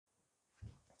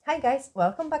Hi guys,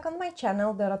 welcome back on my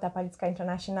channel, Dorota, Palicka,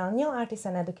 International Nail Artist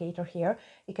and Educator here.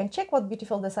 You can check what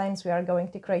beautiful designs we are going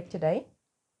to create today.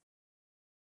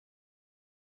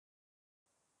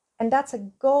 And that's a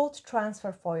gold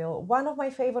transfer foil, one of my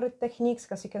favorite techniques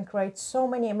because you can create so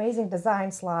many amazing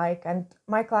designs and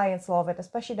my clients love it,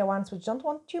 especially the ones which don't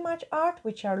want too much art,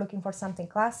 which are looking for something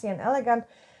classy and elegant.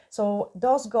 So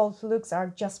those gold looks are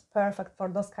just perfect for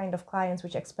those kind of clients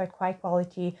which expect high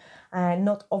quality and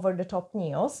not over the top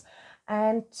nails.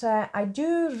 And I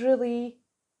do really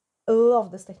love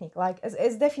this technique.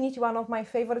 It's definitely one of my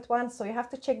favorite ones. So you have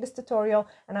to check this tutorial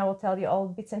and I will tell you all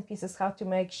bits and pieces how to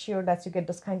make sure that you get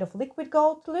this kind of liquid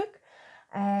gold look.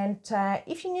 And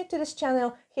if you're new to this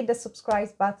channel, hit the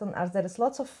subscribe button as there is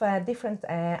lots of different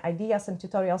ideas and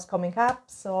tutorials coming up.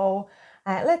 So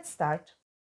let's start.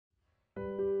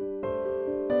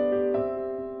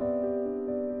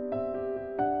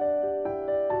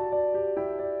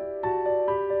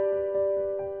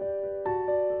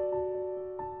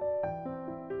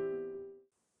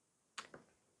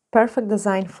 Perfect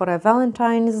design for a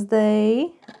Valentine's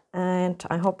Day, and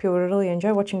I hope you will really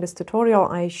enjoy watching this tutorial.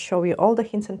 I show you all the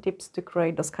hints and tips to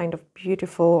create those kind of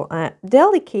beautiful,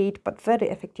 delicate but very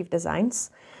effective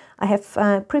designs. I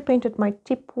have pre-painted my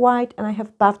tip white and I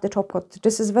have buffed the top coat.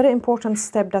 This is a very important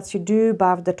step that you do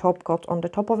buff the top coat on the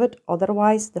top of it,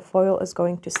 otherwise the foil is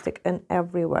going to stick in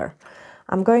everywhere.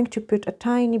 I'm going to put a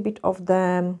tiny bit of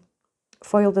the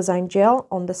foil design gel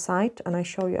on the side and I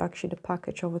show you actually the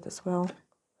package of it as well.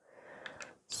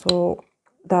 So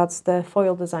that's the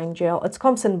foil design gel. It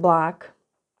comes in black.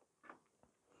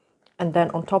 And then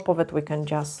on top of it, we can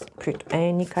just put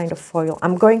any kind of foil.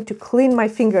 I'm going to clean my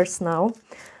fingers now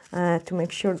to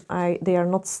make sure they are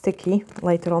not sticky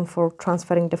later on for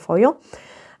transferring the foil.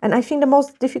 And I think the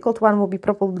most difficult one will be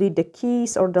probably the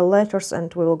keys or the letters,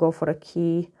 and we will go for a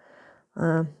key.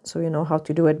 So you know how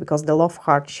to do it, because the love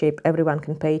heart shape, everyone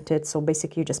can paint it. So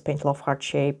basically you just paint love heart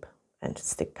shape and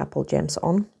stick a couple gems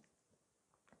on.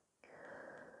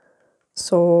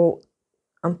 So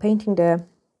I'm painting the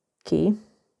key.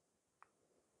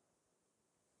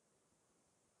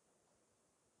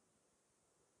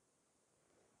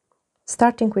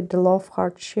 Starting with the love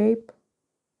heart shape.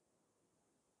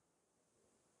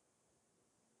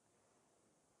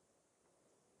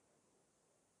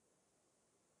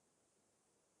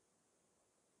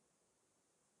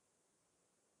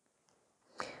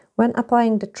 When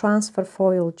applying the transfer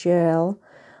foil gel,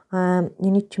 you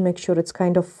need to make sure it's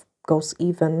kind of goes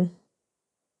even.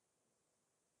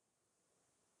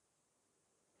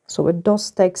 So it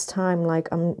does takes time,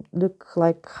 look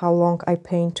like how long I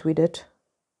paint with it.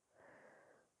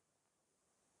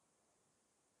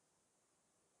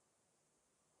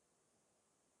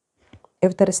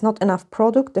 If there is not enough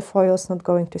product, the foil is not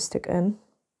going to stick in.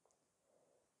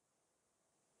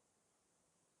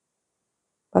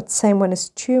 But same when it's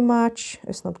too much,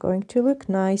 it's not going to look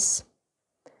nice.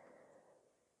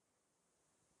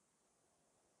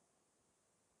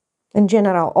 In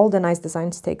general, all the nice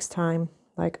designs takes time.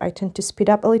 Like I tend to speed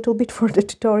up a little bit for the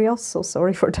tutorials, so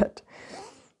sorry for that.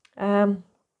 And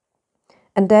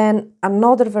then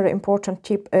another very important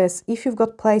tip is if you've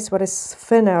got place where it's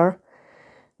thinner,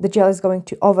 the gel is going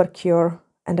to over cure,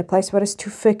 and the place where it's too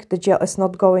thick, the gel is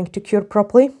not going to cure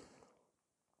properly,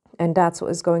 and that's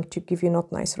what is going to give you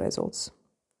not nice results.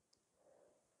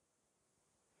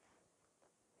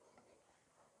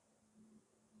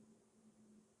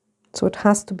 So it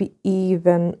has to be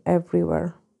even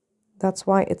everywhere. That's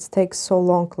why it takes so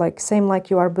long. Same like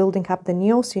you are building up the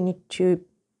nails, you need to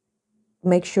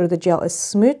make sure the gel is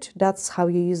smooth. That's how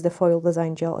you use the foil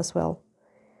design gel as well.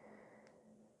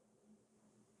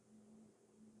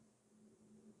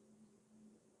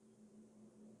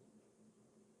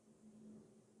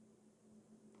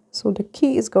 So the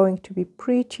key is going to be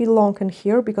pretty long in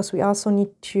here because we also need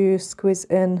to squeeze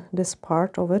in this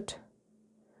part of it.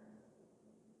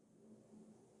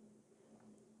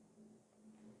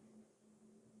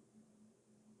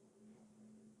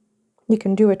 You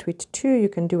can do it with 2, you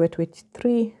can do it with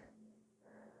 3.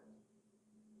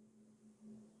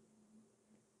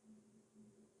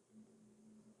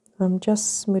 I'm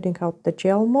just smoothing out the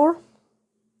gel more.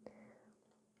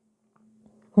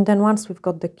 And then once we've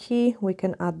got the key, we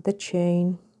can add the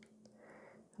chain.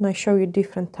 And I show you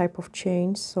different type of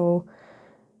chains. So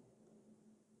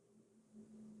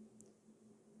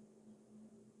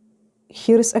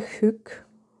here is a hook.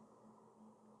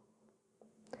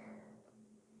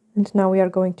 And now we are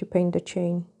going to paint the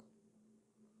chain.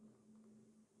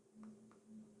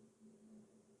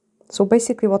 So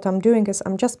basically what I'm doing is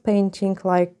I'm just painting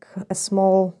like a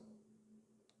small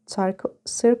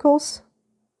circles.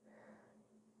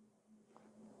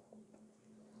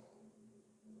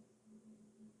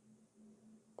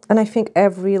 And I think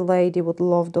every lady would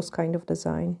love those kind of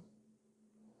design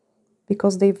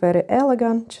because they're very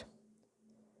elegant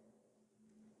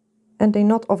and they're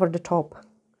not over the top.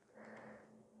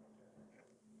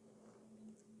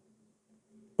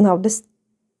 Now, these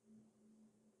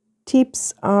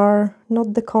tips are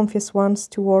not the comfiest ones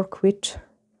to work with,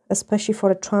 especially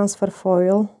for a transfer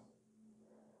foil,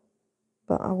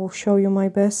 but I will show you my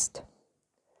best.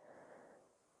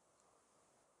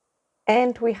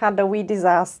 And we had a wee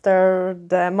disaster.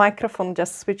 The microphone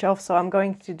just switched off, so I'm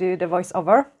going to do the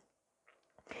voiceover.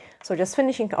 So just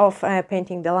finishing off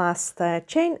painting the last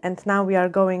chain, and now we are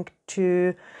going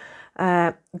to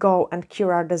go and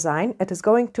cure our design. It is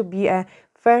going to be a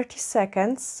 30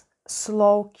 seconds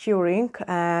slow curing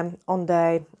on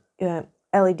the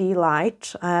LED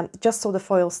light, just so the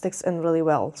foil sticks in really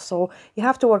well. So you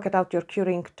have to work it out your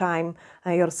curing time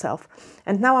yourself.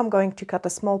 And now I'm going to cut a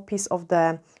small piece of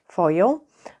the foil.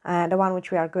 The one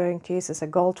which we are going to use is a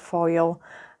gold foil,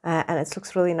 and it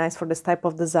looks really nice for this type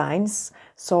of designs.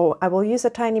 So I will use a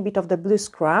tiny bit of the blue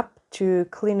scrub to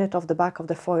clean it off the back of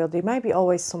the foil. There might be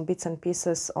always some bits and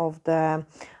pieces of the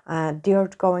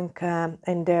dirt going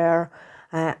in there.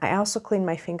 I also clean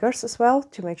my fingers as well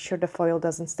to make sure the foil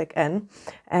doesn't stick in.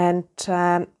 And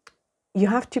you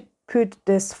have to put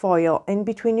this foil in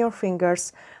between your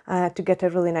fingers to get a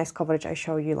really nice coverage I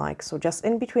show you like. So just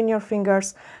in between your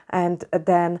fingers, and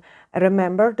then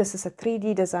remember this is a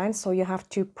 3D design, so you have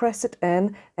to press it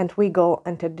in and wiggle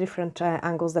into different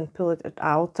angles, then pull it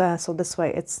out, so this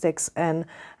way it sticks in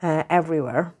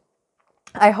everywhere.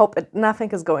 I hope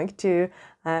nothing is going to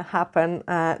happen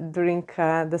during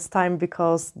this time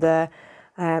because the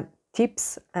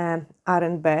tips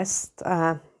aren't best,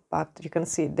 but you can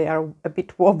see they are a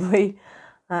bit wobbly,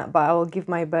 but I will give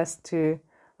my best to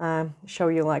show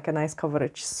you like a nice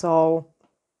coverage. So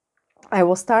I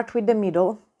will start with the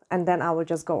middle, and then I will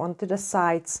just go on to the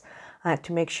sides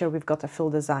to make sure we've got a full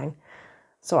design.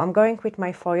 So I'm going with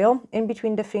my foil in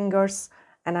between the fingers,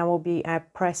 and I will be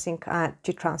pressing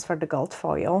to transfer the gold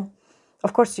foil.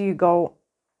 Of course, you go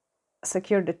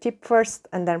secure the tip first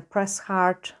and then press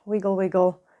hard, wiggle,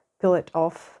 wiggle, peel it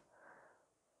off.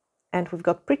 And we've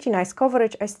got pretty nice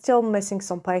coverage. I'm still missing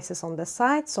some places on the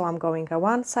side, so I'm going on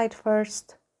one side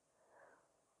first,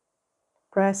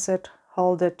 press it,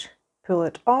 hold it, peel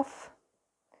it off.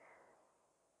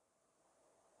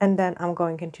 And then I'm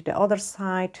going into the other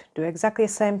side, do exactly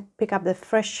the same, pick up the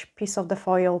fresh piece of the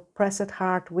foil, press it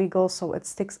hard, wiggle so it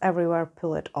sticks everywhere,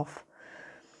 peel it off.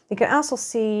 You can also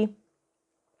see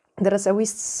there is a wee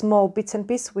small bits and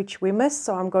pieces which we missed,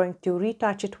 so I'm going to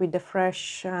retouch it with the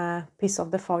fresh piece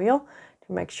of the foil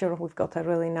to make sure we've got a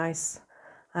really nice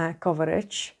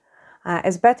coverage.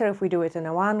 It's better if we do it in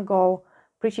a one go.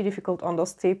 Pretty difficult on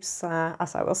those tips,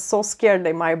 as I was so scared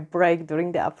they might break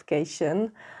during the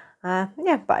application.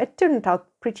 Yeah, but it turned out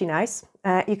pretty nice.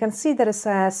 You can see there is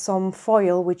some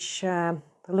foil which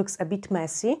looks a bit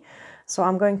messy. So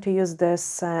I'm going to use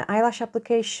this eyelash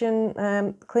application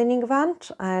cleaning wand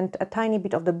and a tiny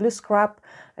bit of the blue scrub.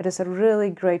 It is a really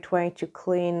great way to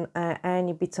clean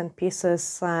any bits and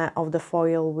pieces of the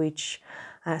foil which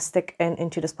stick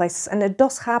into these places. And it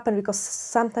does happen because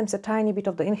sometimes a tiny bit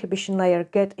of the inhibition layer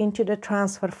get into the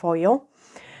transfer foil.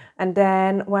 And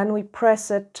then when we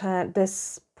press it,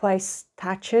 this place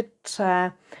touch it,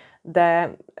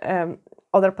 the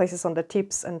other places on the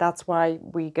tips, and that's why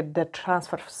we get the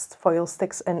transfer foil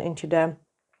sticks into the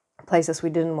places we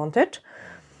didn't want it.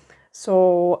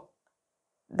 So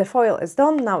the foil is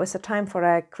done. Now it's a time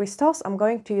for crystals. I'm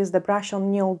going to use the brush on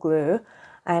nail glue,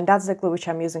 and that's the glue which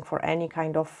I'm using for any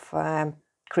kind of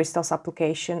crystals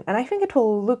application. And I think it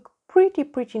will look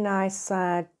pretty nice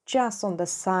just on the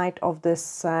side of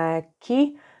this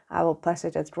key. I will place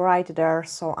it right there.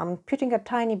 So I'm putting a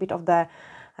tiny bit of the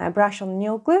brush on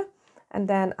nail glue, and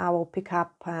then I will pick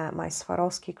up my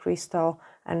Swarovski crystal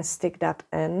and stick that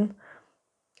in.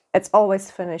 It's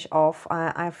always finished off.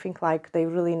 I think like they're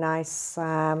really nice,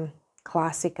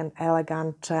 classic and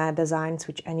elegant designs,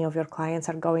 which any of your clients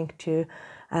are going to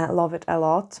love it a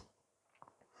lot.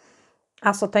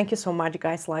 Also, thank you so much,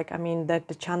 guys. Like, I mean, that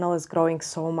the channel is growing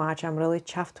so much. I'm really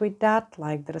chuffed with that.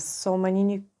 Like, there's so many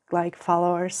new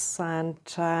followers, and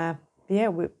yeah,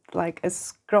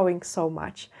 it's growing so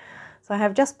much. So I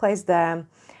have just placed the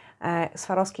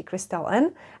Swarovski crystal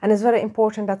in, and it's very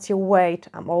important that you wait.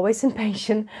 I'm always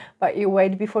impatient, but you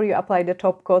wait before you apply the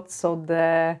top coat so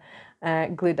the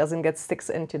glue doesn't get sticks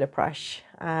into the brush.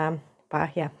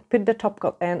 But yeah, put the top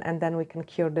coat in, and then we can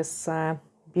cure this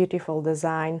beautiful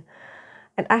design.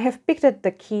 And I have picked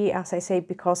the key, as I say,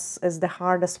 because it's the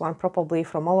hardest one probably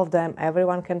from all of them.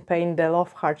 Everyone can paint the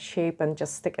love heart shape and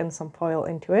just stick in some foil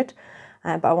into it.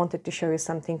 but I wanted to show you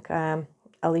something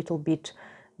a little bit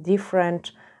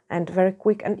different and very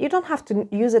quick. And you don't have to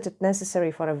use it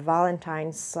necessarily for a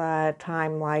Valentine's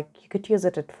time, like you could use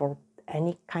it for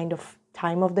any kind of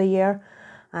time of the year,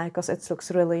 because it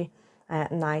looks really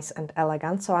nice and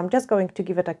elegant. So I'm just going to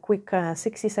give it a quick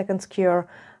 60 seconds cure.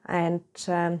 And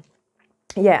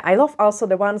yeah, I love also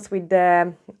the ones with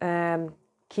the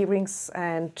key rings.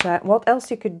 And what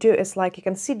else you could do is, like, you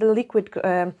can see the liquid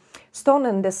stone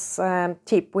in this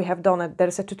tip. We have done it.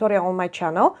 There's a tutorial on my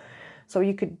channel. So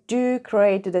you could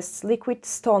create this liquid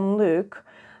stone look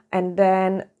and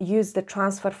then use the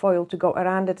transfer foil to go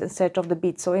around it instead of the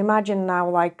beads. So imagine now,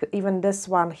 like even this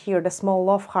one here, the small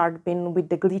love heart pin with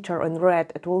the glitter in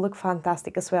red, it will look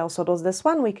fantastic as well. So this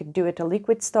one, we could do it a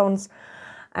liquid stones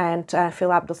and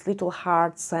fill up those little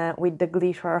hearts with the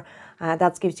glitter.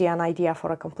 That gives you an idea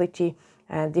for a completely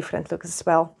different look as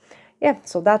well. Yeah,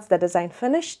 so that's the design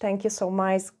finished. Thank you so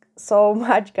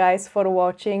much guys for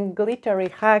watching. Glittery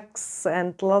hacks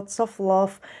and lots of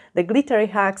love. The glittery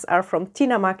hacks are from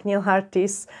Tina McNeil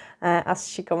Artis, as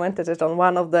she commented it on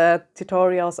one of the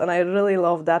tutorials, and I really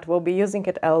love that. We'll be using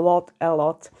it a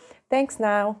lot. Thanks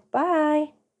now.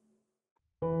 Bye.